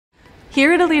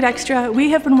Here at Elite Extra, we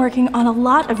have been working on a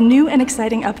lot of new and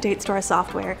exciting updates to our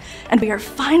software, and we are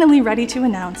finally ready to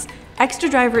announce Extra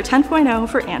Driver 10.0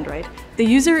 for Android, the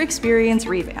User Experience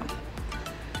Revamp.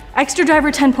 Extra Driver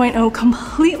 10.0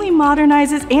 completely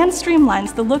modernizes and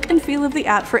streamlines the look and feel of the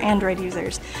app for Android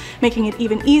users, making it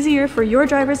even easier for your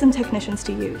drivers and technicians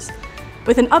to use.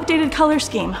 With an updated color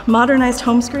scheme, modernized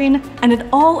home screen, and an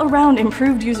all-around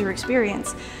improved user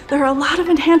experience, there are a lot of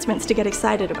enhancements to get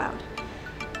excited about.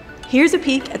 Here's a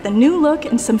peek at the new look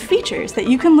and some features that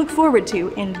you can look forward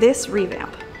to in this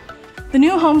revamp. The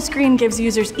new home screen gives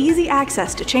users easy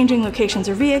access to changing locations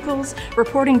or vehicles,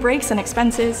 reporting brakes and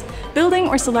expenses, building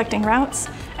or selecting routes,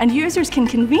 and users can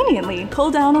conveniently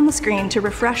pull down on the screen to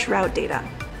refresh route data.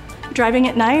 Driving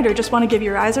at night or just want to give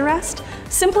your eyes a rest?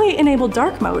 Simply enable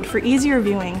dark mode for easier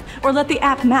viewing, or let the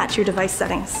app match your device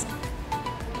settings.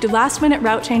 Do last-minute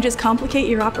route changes complicate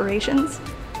your operations?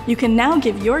 You can now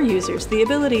give your users the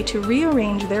ability to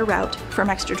rearrange their route from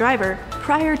Extra Driver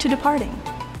prior to departing.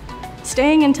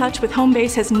 Staying in touch with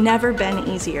Homebase has never been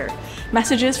easier.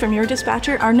 Messages from your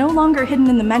dispatcher are no longer hidden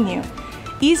in the menu.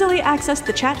 Easily access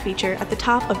the chat feature at the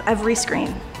top of every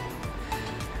screen.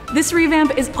 This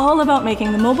revamp is all about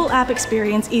making the mobile app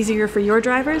experience easier for your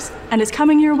drivers and is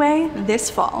coming your way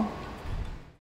this fall.